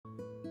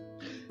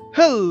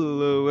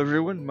Hello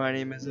everyone, my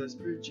name is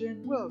Uxbridge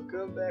and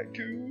welcome back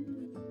to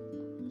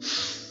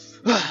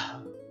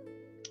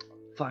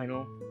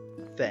Final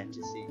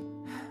Fantasy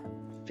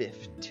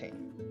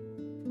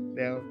 15.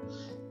 Now,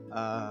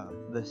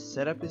 the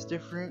setup is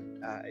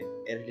different. I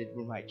edited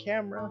with my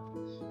camera,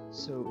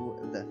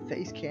 so the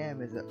face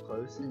cam is up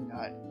close and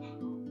not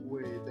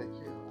way back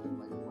here,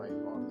 like right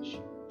on the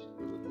shoot.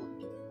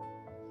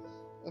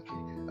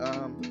 Okay,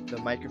 the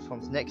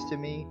microphone's next to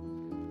me.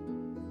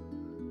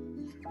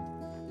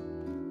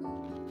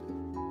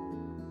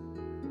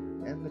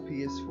 And the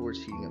PS4 is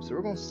heating up, so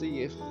we're gonna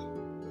see if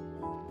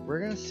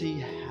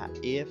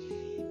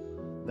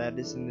that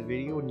is in the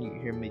video when you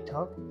hear me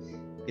talk.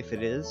 If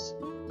it is,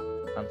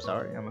 I'm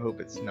sorry. I hope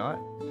it's not.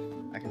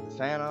 I got the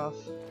fan off.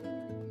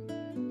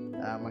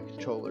 My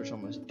controller's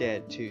almost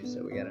dead too,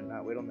 so we gotta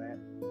not wait on that.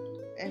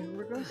 And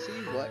we're gonna see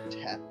what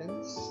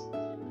happens.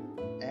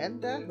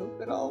 And I hope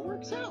it all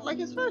works out like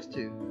it's supposed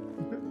to.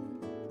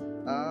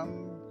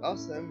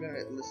 Also, I'm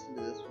gonna listen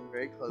to this one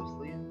very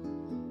closely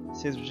and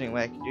see if there's any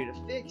way I can do to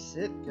fix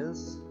it,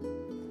 because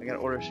I gotta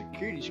order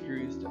security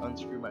screws to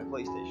unscrew my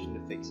PlayStation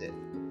to fix it.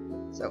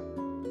 So,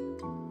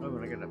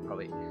 I'm gonna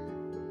probably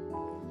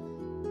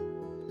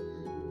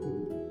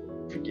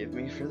forgive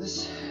me for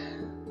this.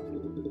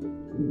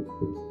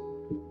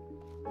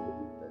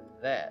 But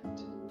that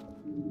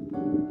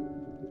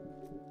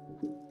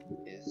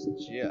is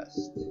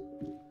just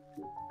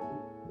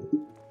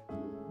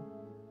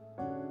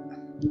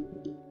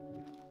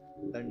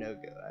a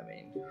no-go. I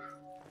mean,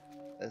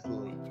 that's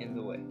literally in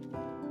the way.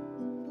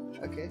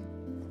 Okay.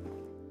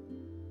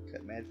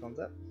 Cut my headphones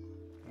up.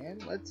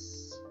 And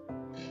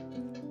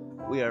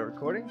we are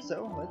recording,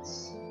 so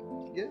let's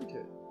get into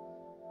it.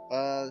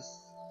 So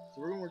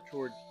we're going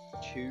toward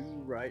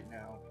 2 right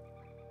now.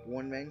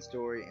 1 main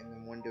story and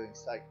then 1 doing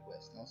side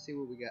quests. And I'll see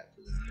what we got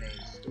for the main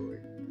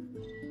story.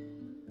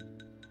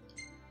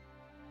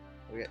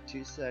 We got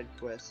 2 side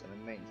quests and a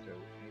main story,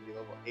 which may be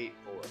level 8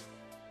 for.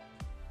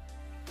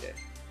 Okay.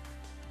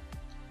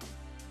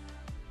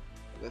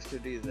 Let's go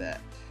do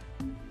that.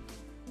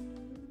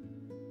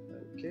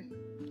 Okay.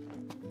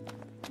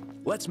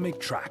 Let's make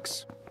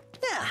tracks.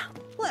 Yeah,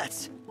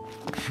 let's.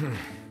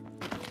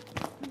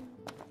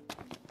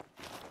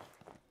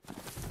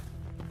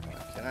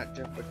 Cannot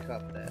jump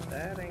atop that.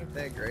 That ain't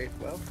that great.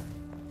 Well,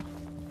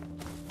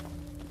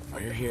 Oh,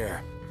 you're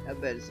here. how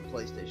bad is the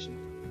PlayStation?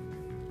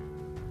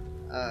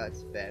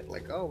 It's bad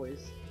like always.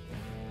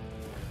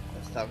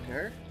 Let's talk to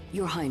her.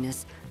 Your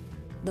Highness,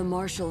 the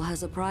Marshal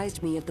has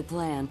apprised me of the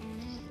plan.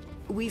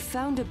 We've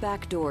found a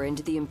back door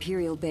into the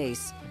Imperial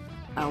base.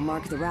 I'll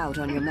mark the route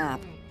on your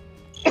map.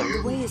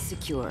 The way is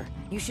secure.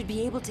 You should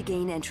be able to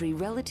gain entry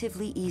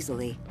relatively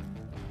easily.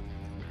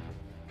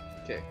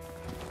 Okay.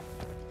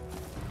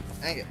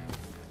 Hang it.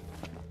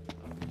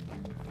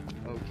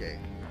 Okay.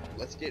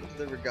 Let's get into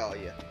the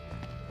regalia.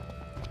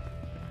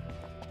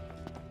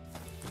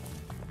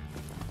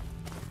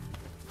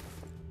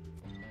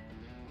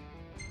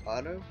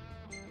 Auto.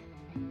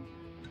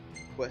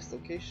 Quest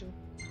location.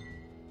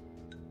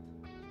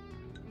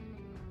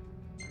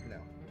 No.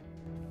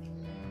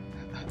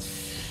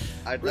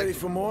 I'd Ready like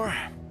to, for more?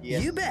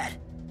 yes, You bet.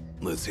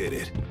 Let's hit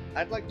it.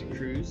 I'd like to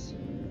cruise.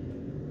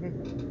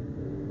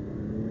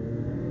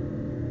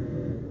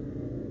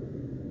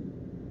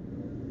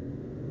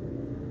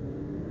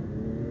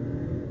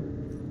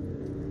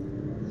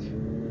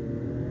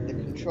 The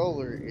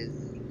controller is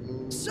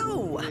So,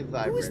 really who is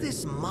vibrant.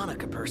 this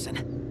Monica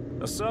person?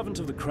 A servant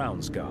of the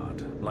Crown's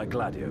Guard, like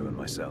Gladio and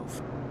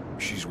myself.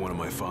 She's one of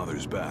my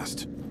father's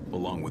best,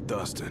 along with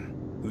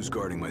Dustin, who's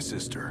guarding my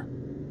sister.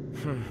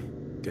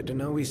 Good to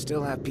know we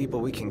still have people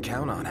we can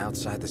count on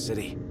outside the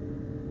city.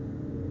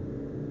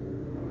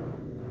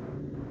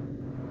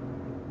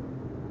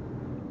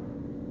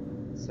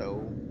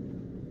 So,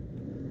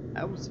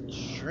 that was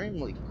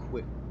extremely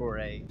quick for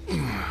a.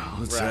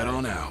 Let's head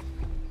on out.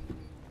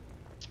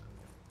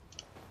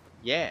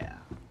 Yeah,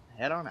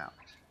 head on out.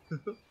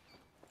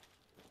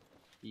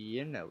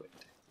 You know it.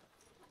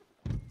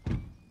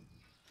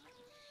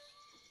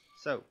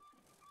 So.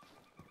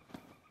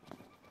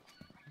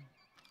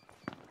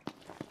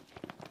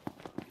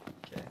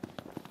 Okay.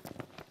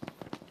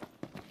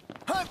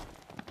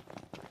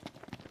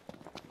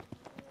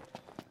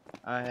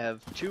 I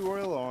have 2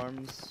 royal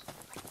arms.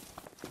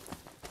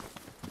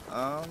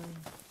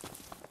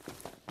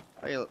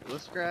 Hey,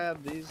 let's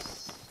grab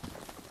these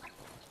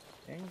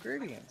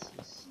ingredients.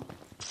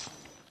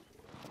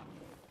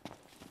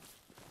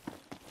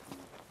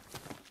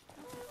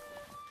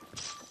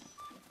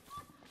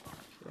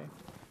 Okay.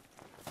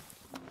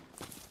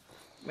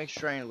 Make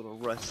sure I ain't a little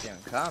rusty on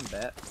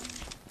combat.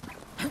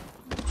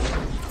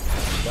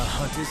 The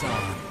hunt is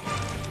on.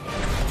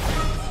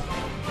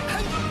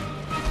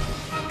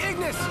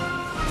 Ignis!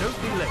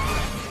 Don't be late.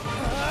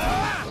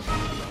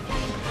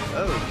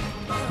 Oh.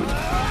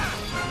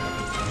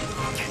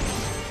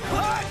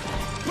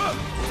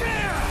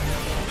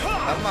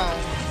 Come on.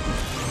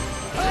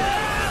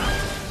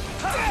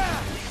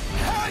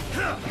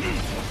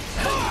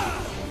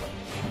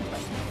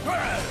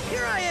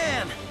 Here I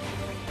am!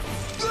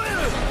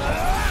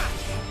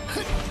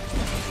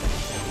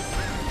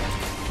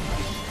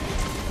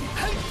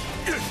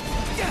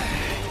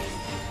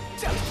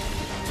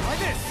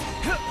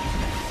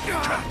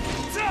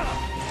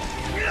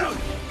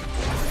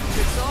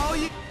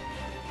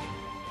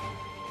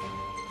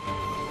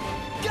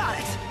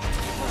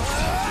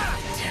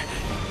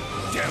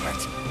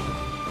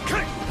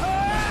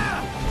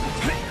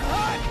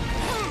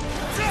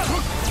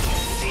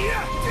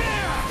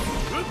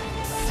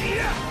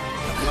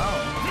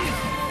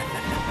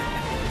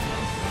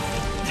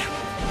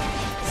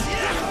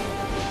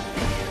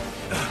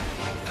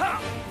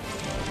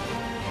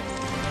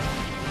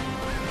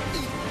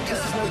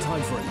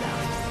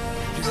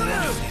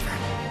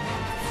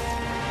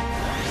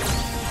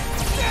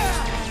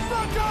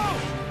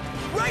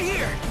 Right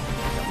here!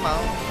 Come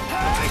on.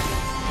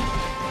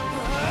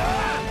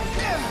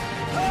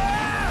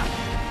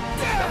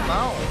 Come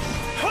on.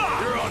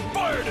 You're on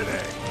fire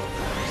today!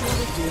 No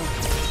big deal.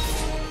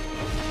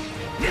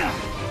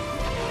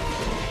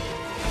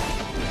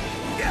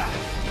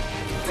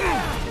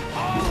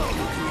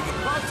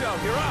 Prompto,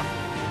 you're up!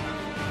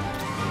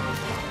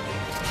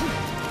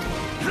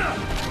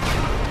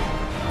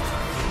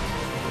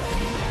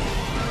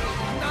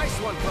 Nice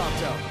one,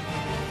 Prompto.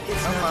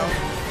 Come on.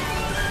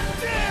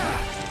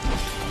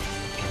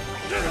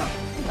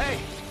 Hey,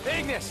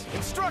 Ignis,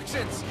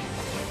 instructions!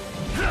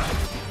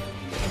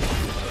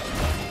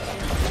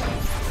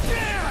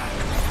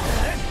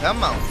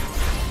 Come on.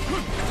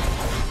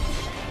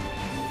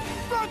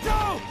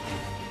 Prompto!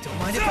 Don't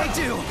mind if I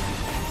do.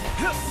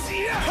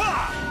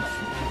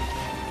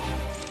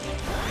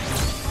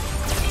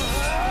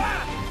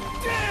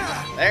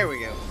 There we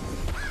go.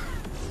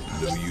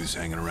 No use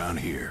hanging around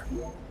here.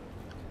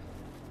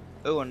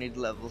 Oh, I need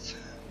levels.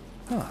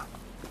 Huh.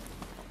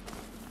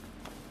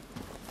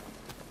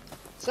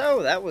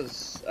 So that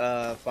was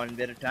a fun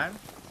bit of time.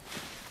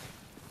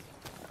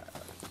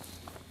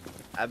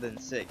 I've been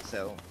sick,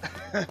 so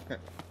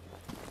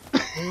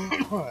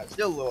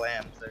still a little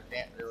am, so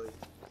can't really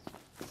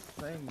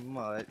say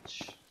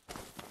much.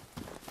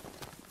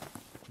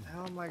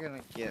 How am I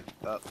gonna get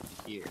up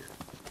here?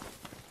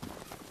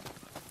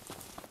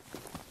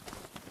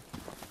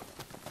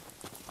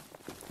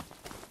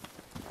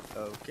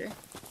 Okay.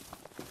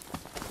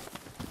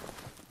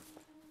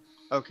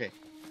 Okay.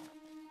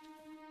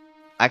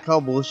 I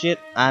call bullshit.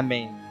 I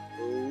mean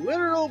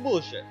literal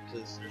bullshit,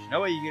 because there's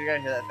no way you can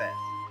get here that fast.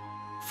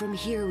 From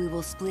here, we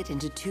will split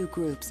into 2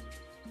 groups.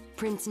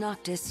 Prince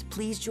Noctis,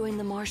 please join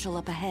the Marshal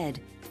up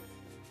ahead.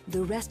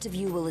 The rest of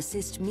you will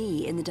assist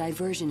me in the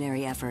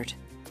diversionary effort.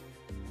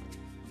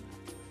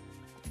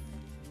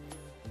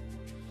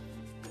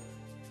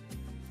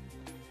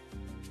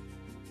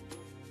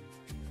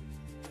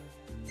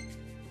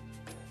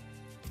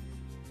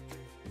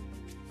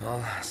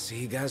 I'll see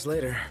you guys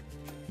later.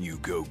 You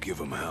go give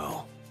them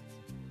hell.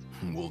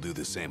 We'll do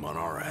the same on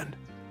our end.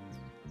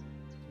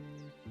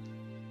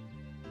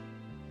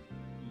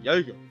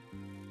 Yo-yo.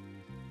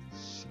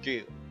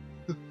 Skill.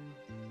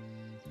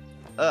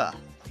 Ugh.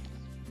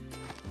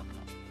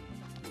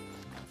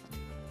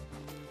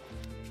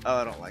 Oh,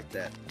 I don't like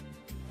that.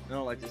 I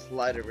don't like this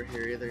light over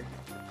here either.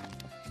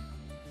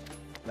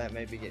 That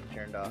may be getting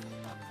turned off.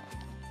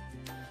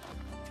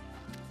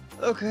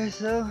 Okay,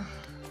 so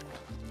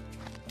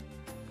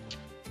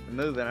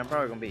moving. I'm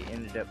probably gonna be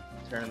ended up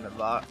turning the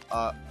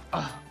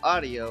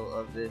audio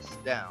of this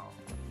down.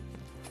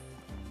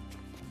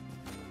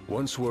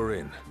 Once we're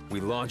in,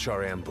 we launch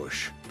our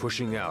ambush,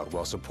 pushing out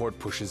while support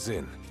pushes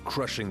in,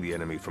 crushing the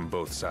enemy from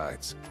both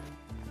sides.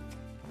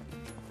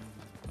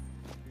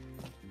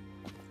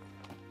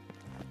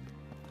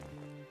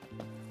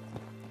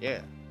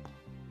 Yeah.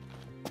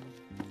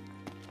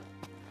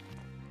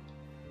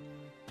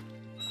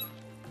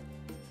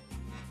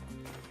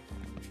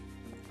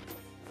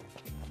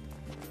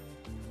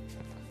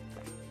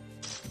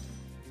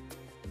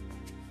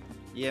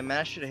 Yeah, man,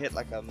 I should have hit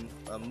like a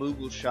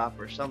Moogle shop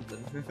or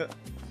something.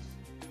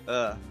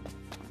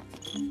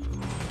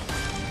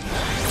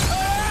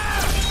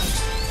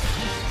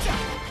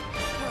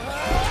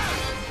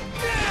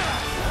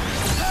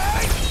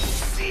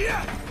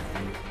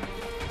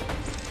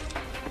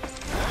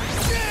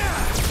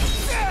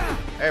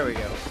 There we go.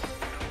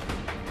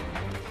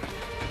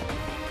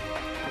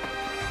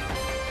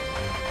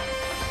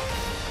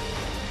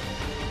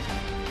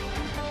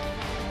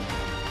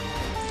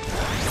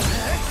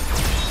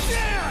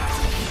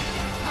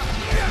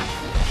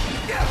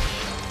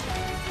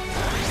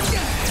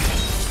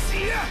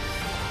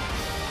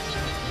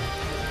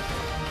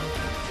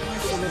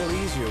 It's a little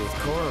easier with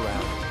Core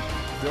around.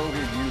 Don't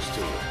get used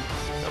to it.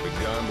 I'll be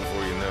gone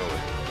before you know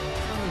it.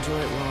 I'll enjoy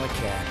it while I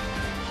can.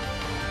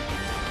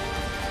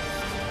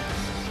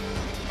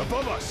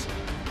 Above us!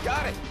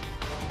 Got it!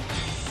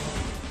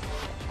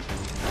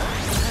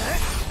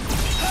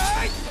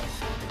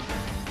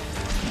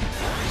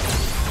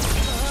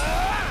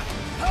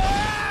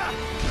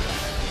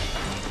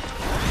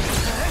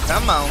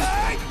 Come on.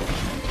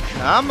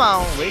 Come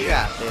on, we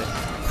got this.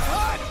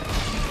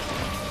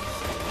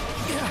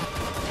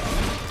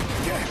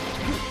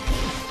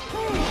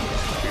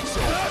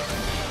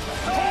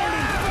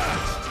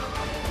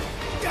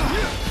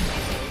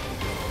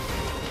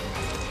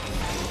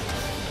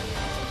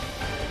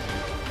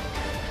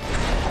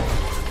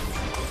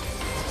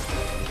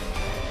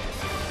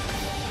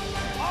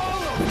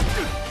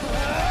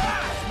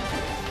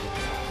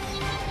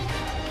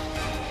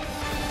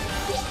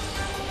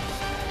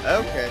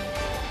 Okay.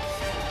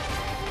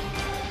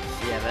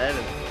 Yeah,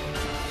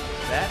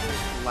 that is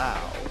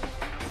loud.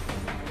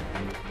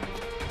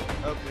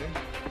 Okay.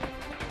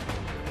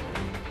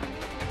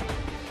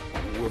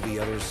 Will the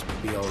others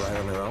be alright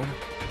on their own?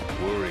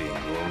 Worrying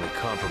will only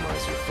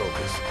compromise your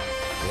focus.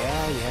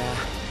 Yeah.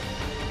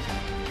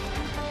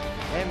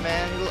 Hey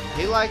man,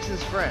 he likes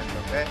his friends,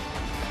 okay?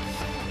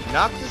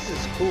 Noctis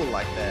is cool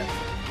like that.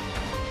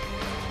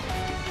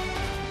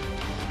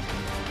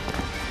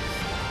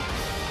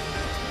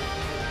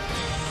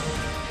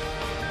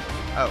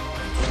 Oh.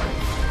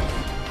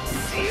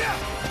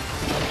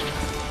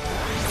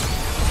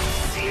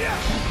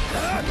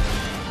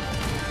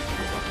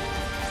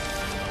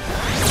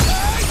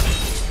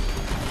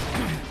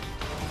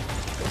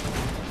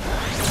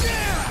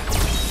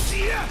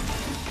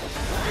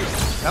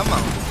 Come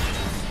on.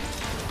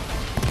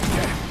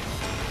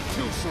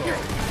 Too slow.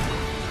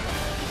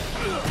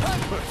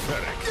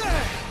 Pathetic.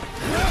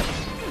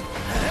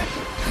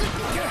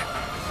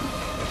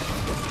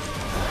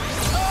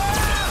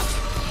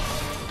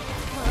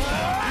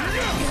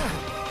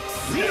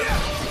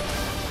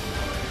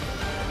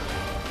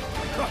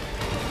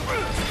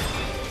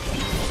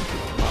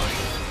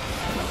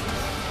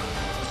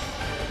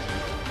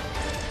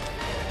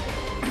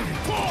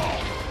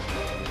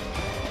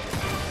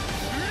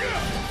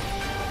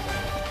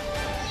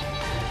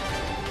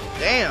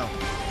 Damn.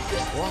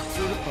 Walk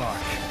through the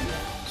park.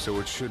 So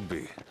it should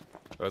be.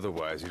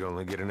 Otherwise, you'd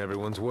only get in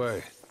everyone's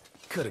way.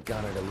 Could have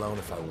gone it alone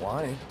if I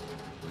wanted.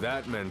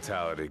 That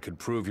mentality could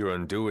prove your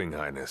undoing,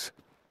 Highness.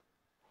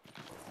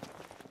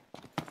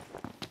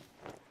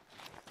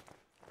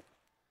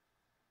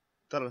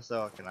 Thought I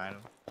saw an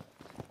item.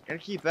 Gotta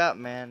keep out,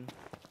 man.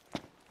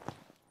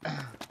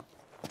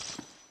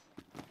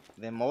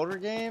 Them older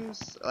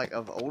games, like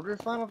of older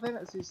Final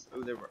Fantasies,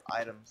 oh, there were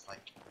items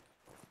like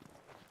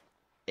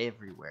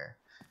everywhere.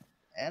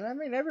 And I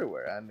mean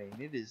everywhere. I mean,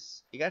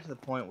 it got to the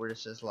point where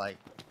it's just like,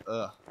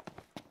 ugh.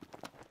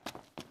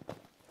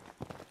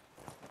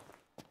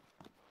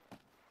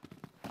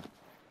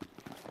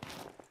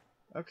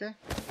 Okay.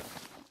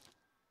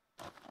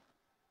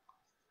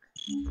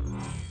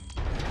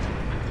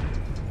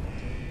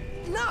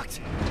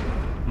 Knocked!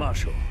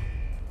 Marshal,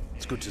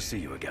 it's good to see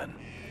you again.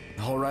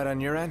 All right on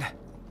your end?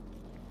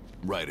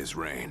 Right as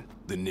rain.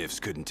 The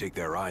Nifs couldn't take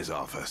their eyes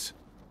off us.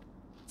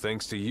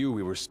 Thanks to you,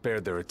 we were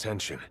spared their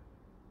attention.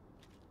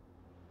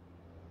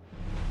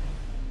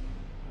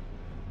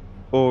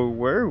 Or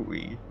were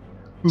we?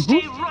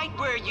 Stay right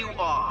where you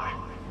are.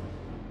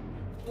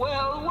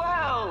 Well,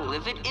 well,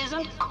 if it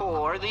isn't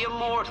Core the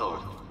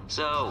Immortal.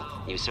 So,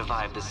 you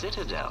survived the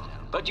Citadel.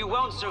 But you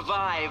won't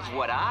survive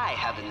what I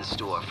have in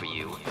store for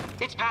you.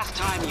 It's past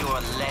time your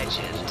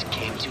legend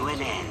came to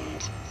an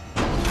end.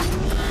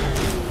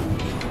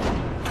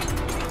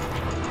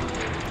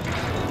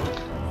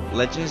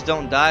 Legends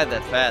don't die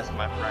that fast,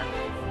 my friend.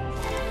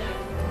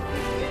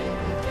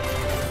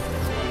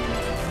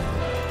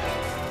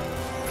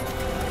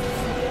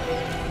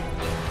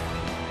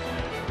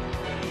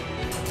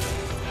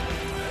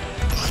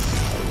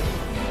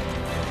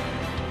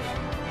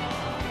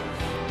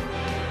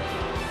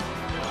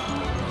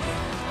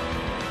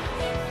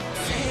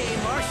 Hey,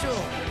 Marshal!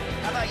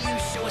 How about you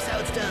show us how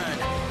it's done?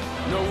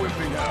 No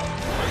whipping out.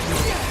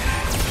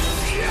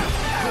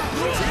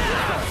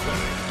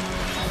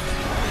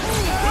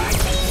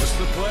 What's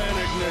the plan,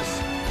 Ignis?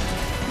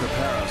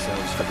 Prepare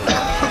ourselves for the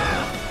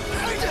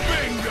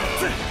Bingo!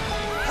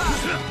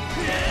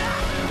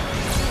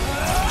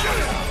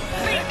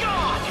 Be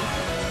gone!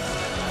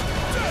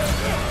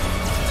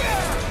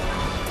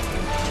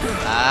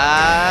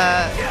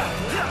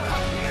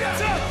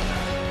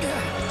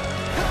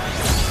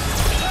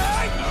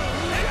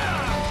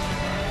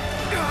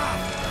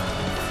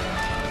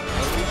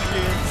 Holy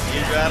shit,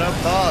 you got a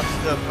boss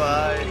to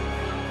fight.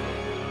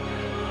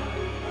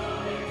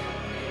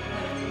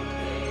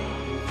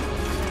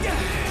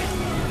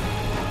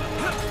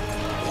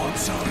 Want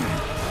some?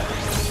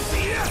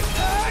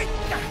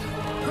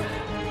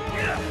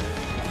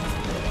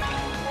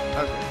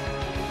 Okay.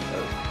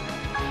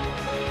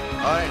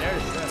 Alright,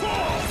 there's that.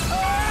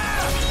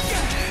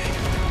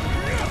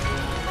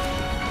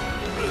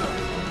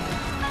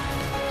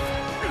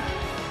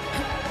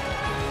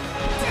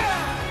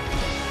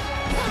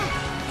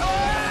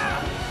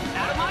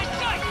 Out of my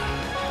sight!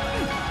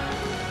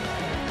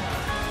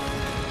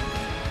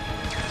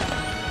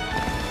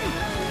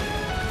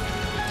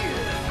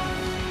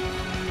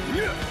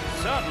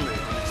 Certainly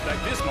didn't expect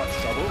this much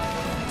trouble.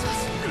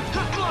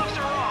 The gloves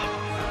are off!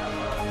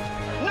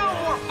 No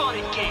more fun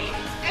and games!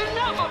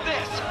 Enough of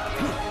this!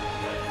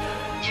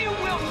 You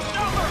will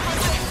suffer for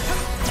this!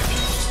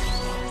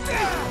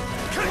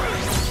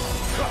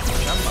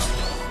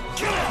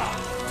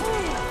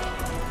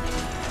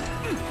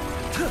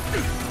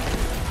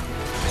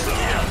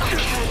 I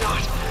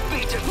cannot be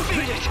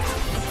defeated!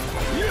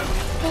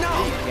 No!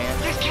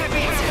 This can't be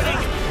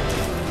happening!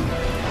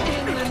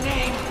 In the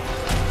name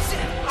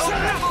of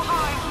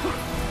Niflheim!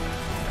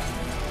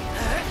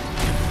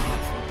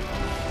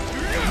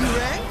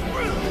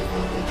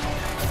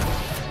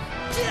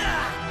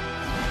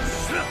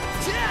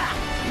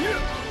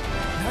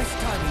 Nice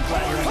timing,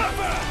 Gladiator.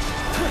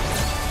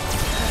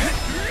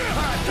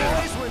 Alright,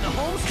 boys, we're in the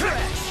home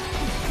stretch.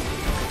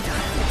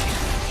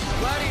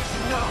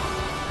 Gladiator, no!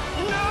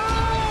 No!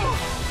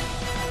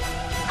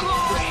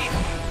 Glory!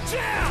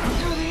 To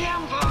the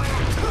Empire!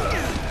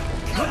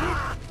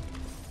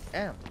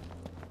 Damn.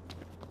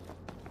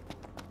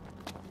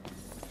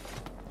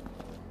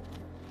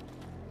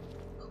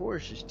 Of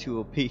course, it's too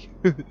OP.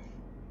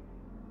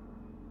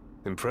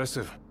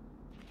 Impressive.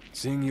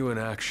 Seeing you in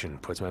action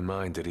puts my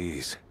mind at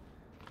ease.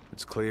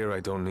 It's clear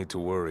I don't need to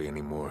worry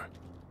anymore.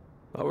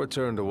 I'll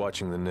return to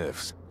watching the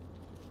Nifs.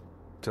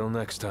 Till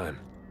next time,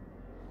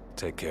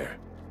 take care.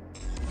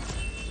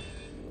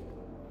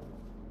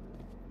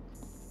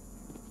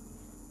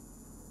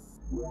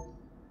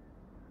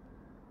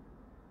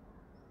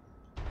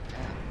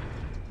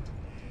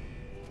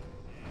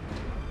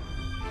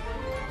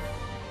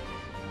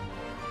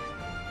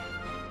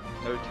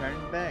 No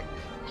turning back.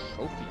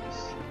 Trophies.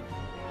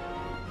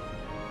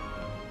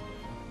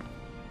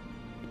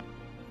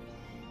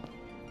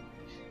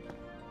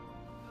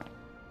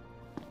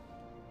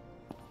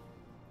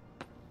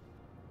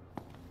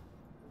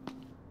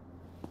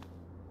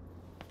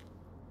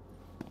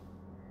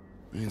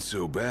 Ain't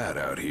so bad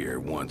out here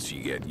once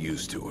you get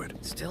used to it.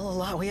 Still a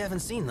lot we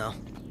haven't seen, though.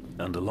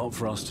 And a lot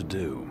for us to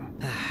do.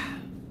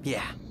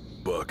 Yeah.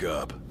 Buck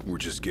up. We're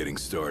just getting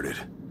started.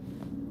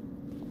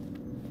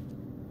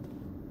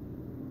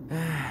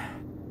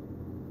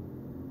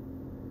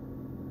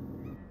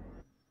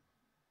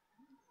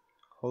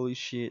 Holy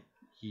shit,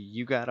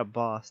 you got a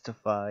boss to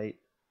fight.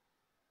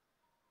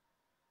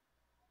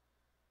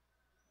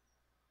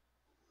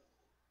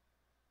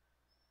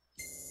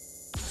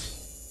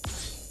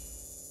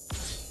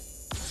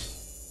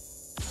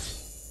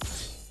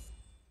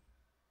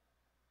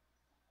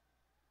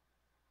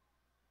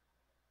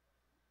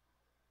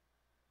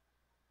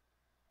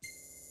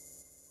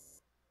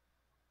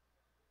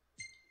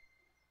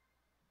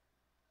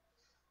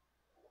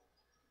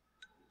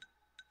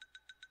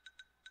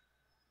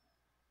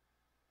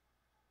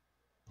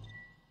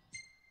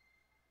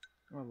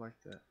 I like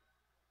that.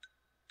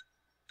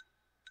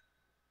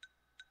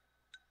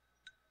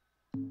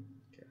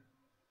 Okay.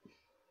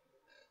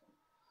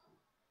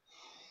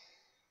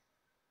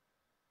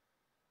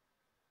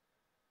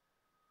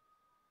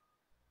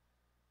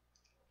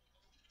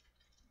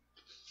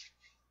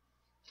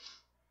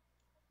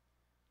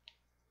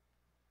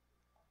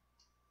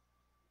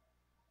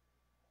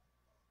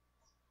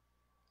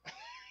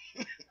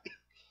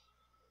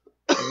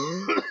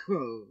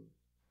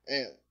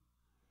 And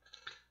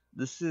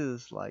this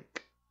is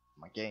like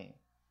my game.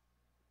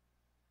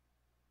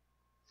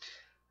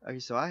 Okay,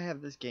 so I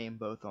have this game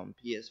both on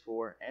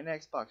PS4 and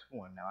Xbox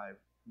One. Now I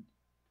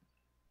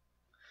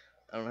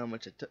don't know how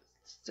much I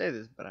say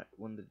this, but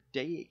when the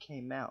day it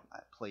came out, I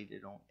played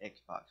it on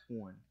Xbox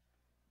One.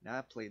 Now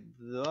I played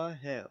the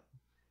hell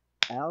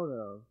out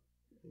of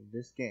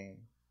this game,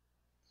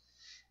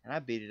 and I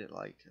beat it at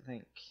like I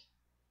think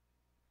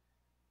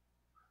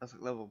I was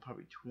like level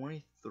probably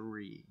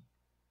 23.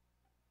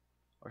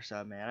 Or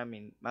so, man. I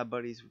mean, my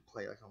buddies would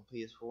play like on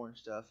PS4 and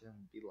stuff, and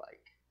be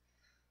like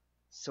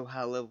so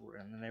high level,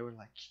 and then they were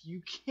like,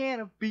 "You can't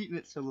have beaten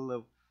it so low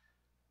level."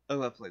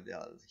 Oh, I played the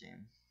hell out of this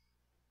game.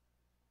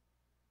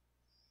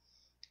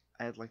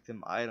 I had like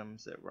them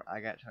items that were I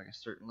got to like a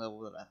certain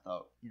level that I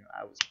thought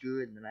I was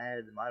good, and then I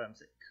had them items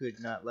that could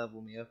not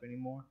level me up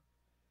anymore.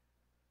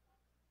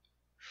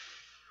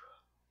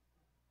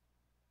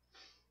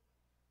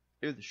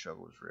 Dude, the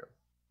struggle was real.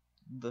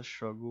 The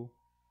struggle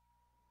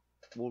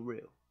was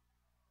real.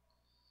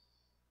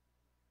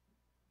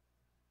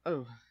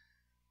 Oh.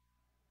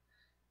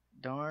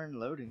 Darn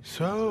loading.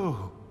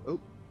 So, oh.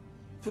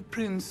 The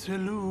prince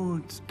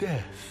eludes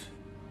death.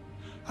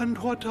 And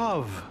what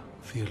of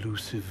the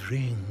elusive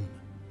ring?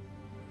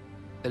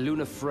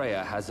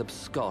 Lunafreya has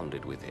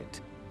absconded with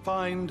it.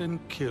 Find and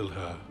kill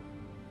her.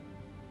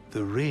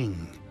 The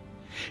ring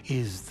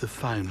is the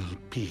final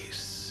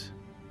piece.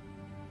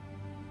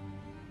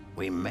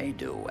 We may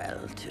do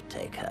well to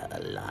take her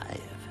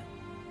alive.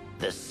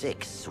 The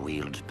Six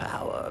wield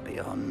power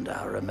beyond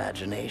our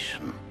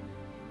imagination.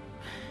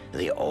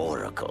 The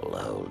Oracle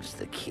holds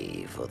the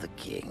key for the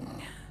king.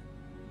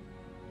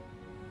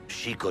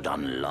 She could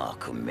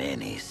unlock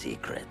many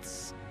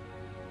secrets.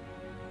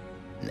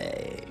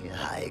 Nay,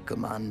 High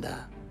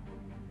Commander.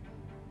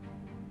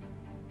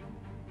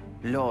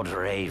 Lord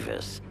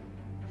Ravus,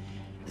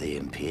 the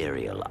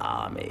Imperial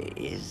Army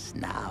is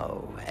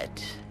now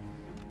at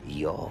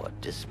your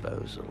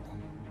disposal.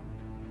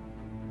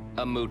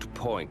 A moot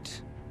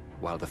point,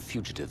 while the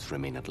fugitives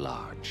remain at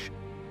large.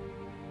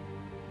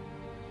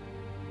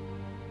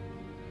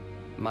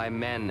 My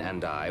men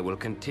and I will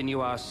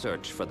continue our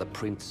search for the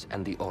Prince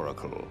and the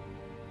Oracle.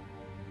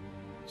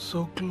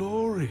 So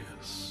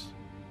glorious.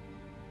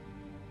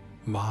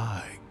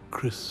 My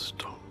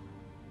crystal.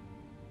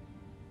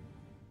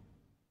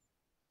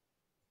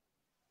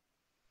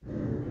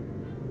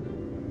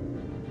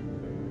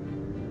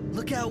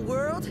 Look out,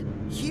 world!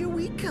 Here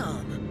we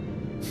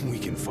come! We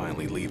can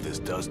finally leave this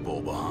Dust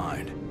Bowl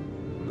behind.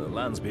 The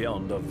lands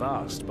beyond are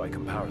vast by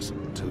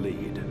comparison to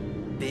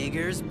Lead.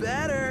 Bigger's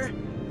better!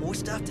 More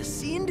stuff to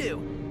see and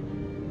do!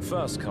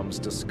 First comes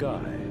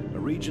Duscae, a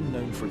region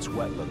known for its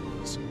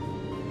wetlands.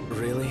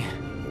 Really?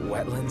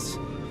 Wetlands?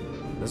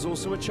 There's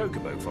also a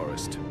chocobo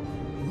forest.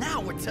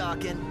 Now we're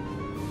talking!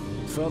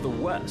 Further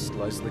west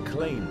lies the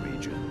Clane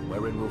region,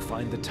 wherein we'll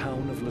find the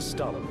town of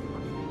Lestallum.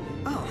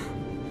 Oh.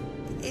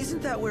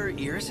 Isn't that where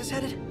Iris is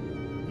headed?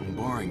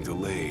 Barring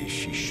delays,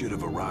 she should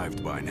have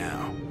arrived by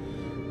now.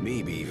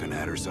 Maybe even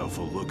had herself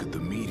a look at the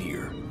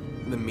meteor.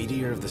 The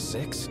meteor of the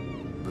Six?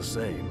 The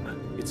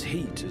same. Its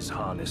heat is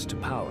harnessed to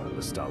power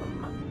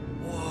Lestalem.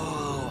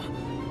 Whoa,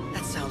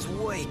 that sounds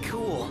way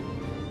cool.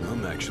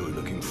 I'm actually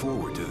looking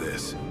forward to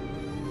this.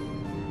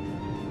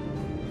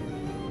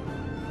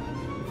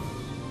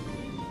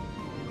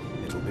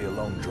 It'll be a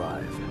long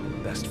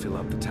drive. Best fill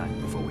up the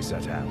tank before we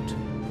set out.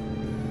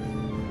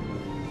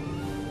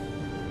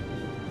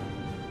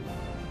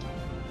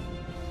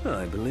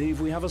 I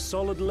believe we have a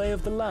solid lay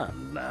of the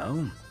land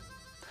now.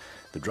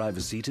 The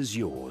driver's seat is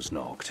yours,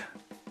 Noct,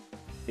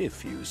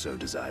 if you so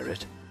desire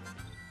it.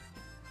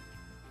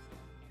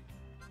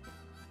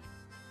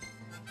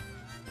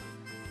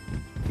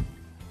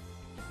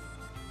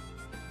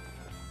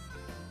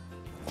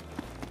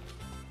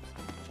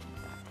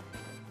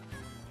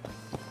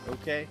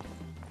 Okay.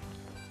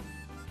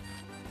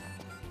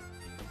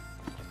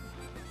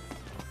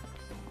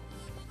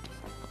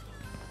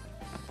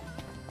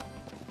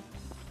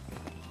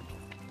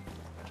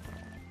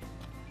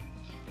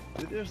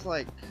 Dude, there's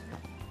like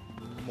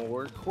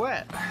more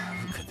quests.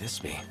 Who could this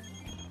be?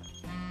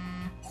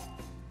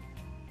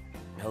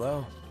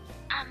 Hello?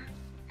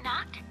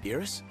 Noct?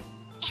 Iris?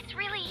 It's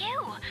really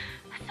you.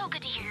 So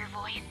good to hear your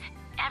voice.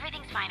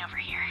 Everything's fine over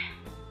here.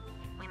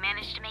 We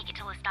managed to make it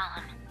to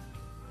Lestalem.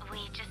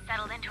 We just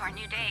settled into our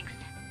new digs.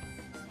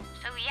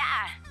 So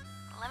yeah,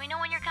 let me know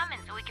when you're coming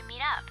so we can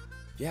meet up.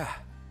 Yeah,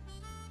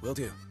 will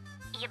do.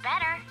 You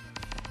better.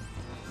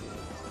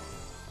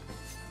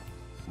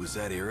 Was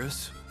that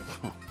Iris?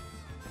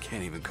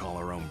 Can't even call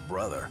her own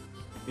brother.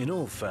 In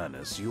all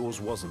fairness,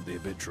 yours wasn't the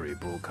obituary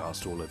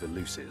broadcast all over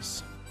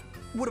Lucis.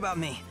 What about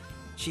me?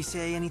 She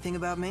say anything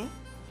about me?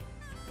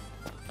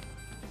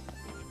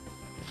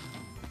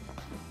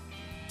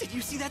 Did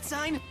you see that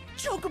sign?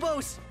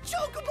 Chocobos!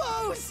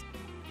 Chocobos!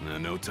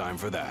 No time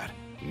for that.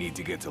 We need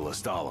to get to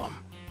Lestalem.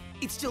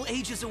 It's still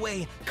ages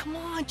away. Come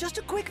on, just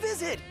a quick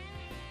visit.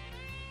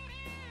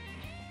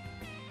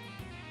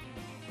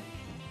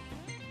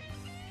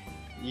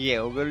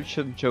 Yeah, we'll go to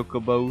some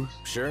Chocobos.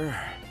 Sure,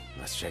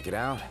 let's check it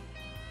out.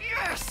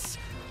 Yes!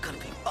 Gonna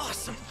be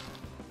awesome.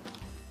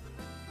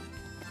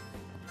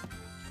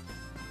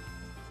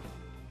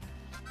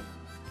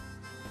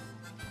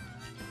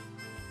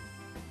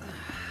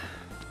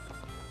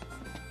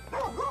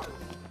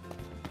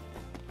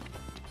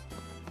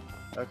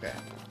 Okay.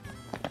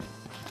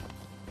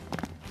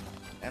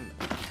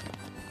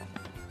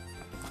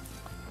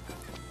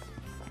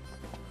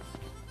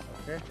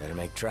 Okay. Better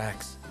make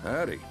tracks.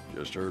 Howdy.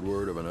 Just heard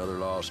word of another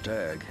lost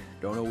tag.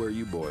 Don't know where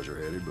you boys are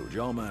headed, but would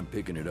y'all mind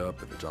picking it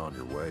up if it's on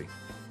your way?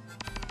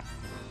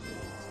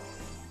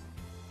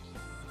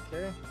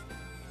 Okay.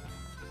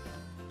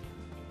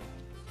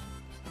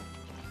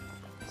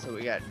 So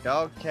we got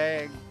dog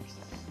tags.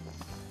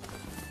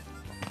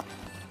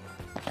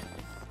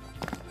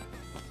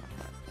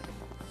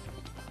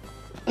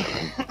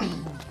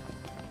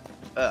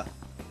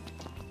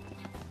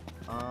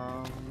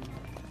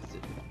 Is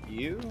it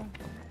you?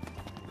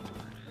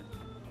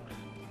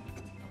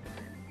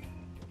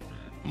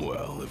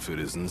 Well, if it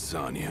isn't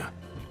Sonya.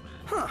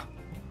 Huh.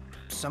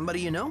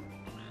 Somebody you know?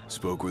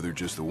 Spoke with her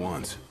just the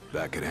once,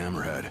 back at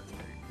Hammerhead.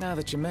 Now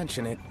that you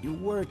mention it, you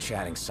were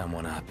chatting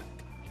someone up.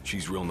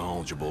 She's real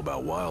knowledgeable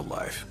about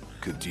wildlife.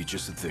 Could teach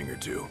us a thing or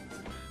two.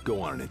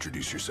 Go on and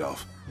introduce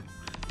yourself.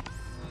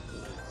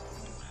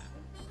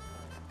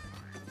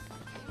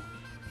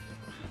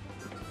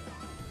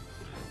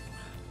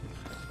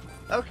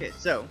 Okay,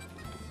 so,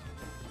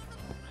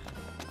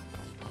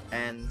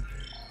 and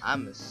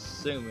I'm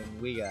assuming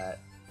we got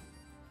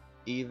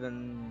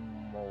even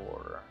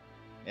more.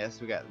 Yes,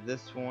 we got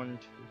this one,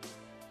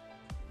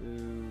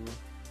 two,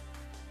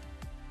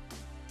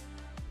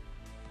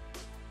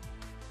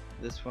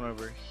 this one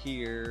over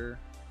here.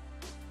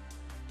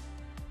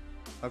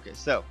 Okay,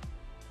 so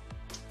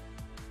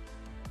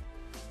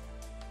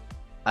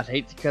I'd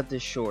hate to cut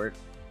this short,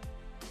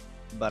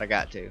 but I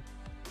got to.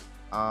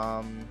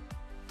 I'm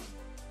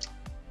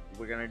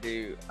gonna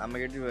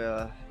do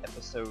a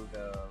episode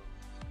of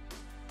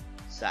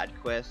side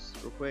quests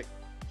real quick,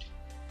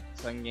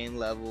 so I can gain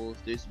levels,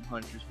 do some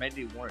hunters,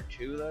 maybe do one or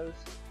two of those.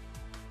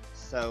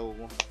 So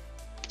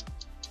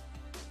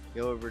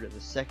go over to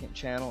the second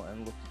channel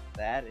and look at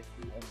that if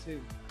you want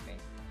to. I mean,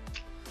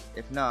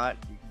 if not,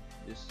 you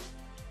can just,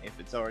 if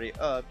it's already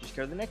up, just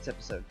go to the next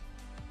episode.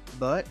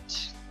 But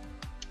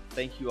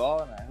thank you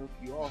all, and I hope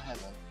you all have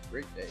a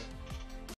great day.